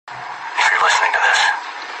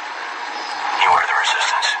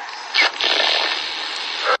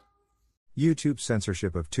YouTube's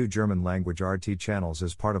censorship of two German-language RT channels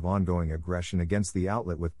is part of ongoing aggression against the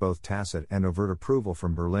outlet with both tacit and overt approval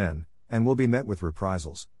from Berlin, and will be met with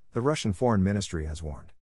reprisals, the Russian Foreign Ministry has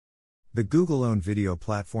warned. The Google-owned video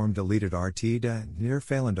platform deleted RT Der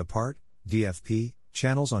Fehlende Apart, DFP,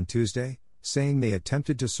 channels on Tuesday, saying they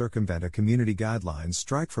attempted to circumvent a community guidelines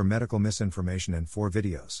strike for medical misinformation in 4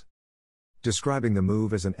 videos. Describing the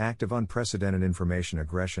move as an act of unprecedented information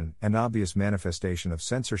aggression and obvious manifestation of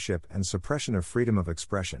censorship and suppression of freedom of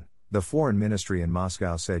expression, the Foreign Ministry in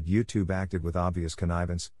Moscow said YouTube acted with obvious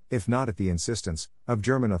connivance, if not at the insistence, of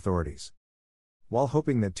German authorities. While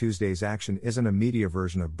hoping that Tuesday's action isn't a media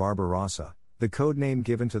version of Barbarossa, the code name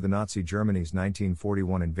given to the Nazi Germany's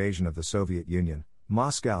 1941 invasion of the Soviet Union,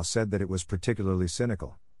 Moscow said that it was particularly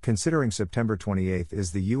cynical, considering September 28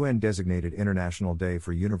 is the UN-designated International Day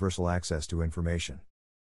for Universal Access to Information.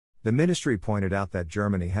 The ministry pointed out that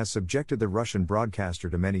Germany has subjected the Russian broadcaster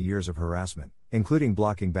to many years of harassment, including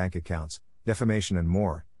blocking bank accounts, defamation and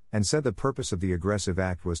more, and said the purpose of the aggressive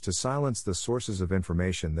act was to silence the sources of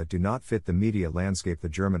information that do not fit the media landscape the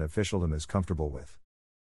German officialdom is comfortable with.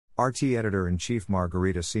 RT editor-in-chief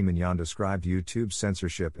Margarita Simonyan described YouTube's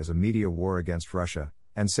censorship as a media war against Russia,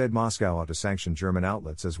 and said Moscow ought to sanction German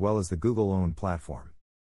outlets as well as the Google-owned platform.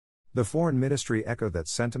 The Foreign Ministry echoed that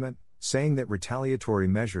sentiment, saying that retaliatory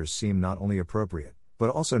measures seem not only appropriate, but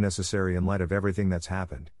also necessary in light of everything that's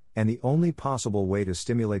happened, and the only possible way to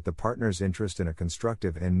stimulate the partners' interest in a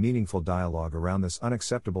constructive and meaningful dialogue around this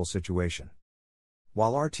unacceptable situation.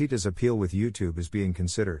 While RT's appeal with YouTube is being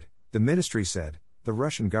considered, the ministry said, the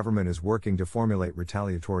Russian government is working to formulate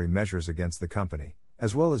retaliatory measures against the company,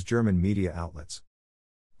 as well as German media outlets.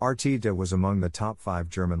 RT was among the top 5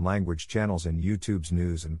 German-language channels in YouTube's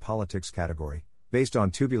news and politics category, based on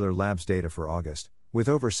Tubular Labs data for August, with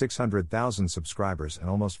over 600,000 subscribers and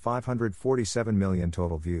almost 547 million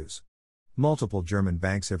total views. Multiple German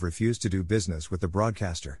banks have refused to do business with the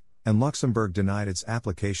broadcaster, and Luxembourg denied its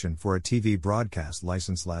application for a TV broadcast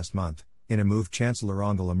license last month, in a move Chancellor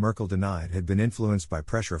Angela Merkel denied had been influenced by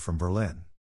pressure from Berlin.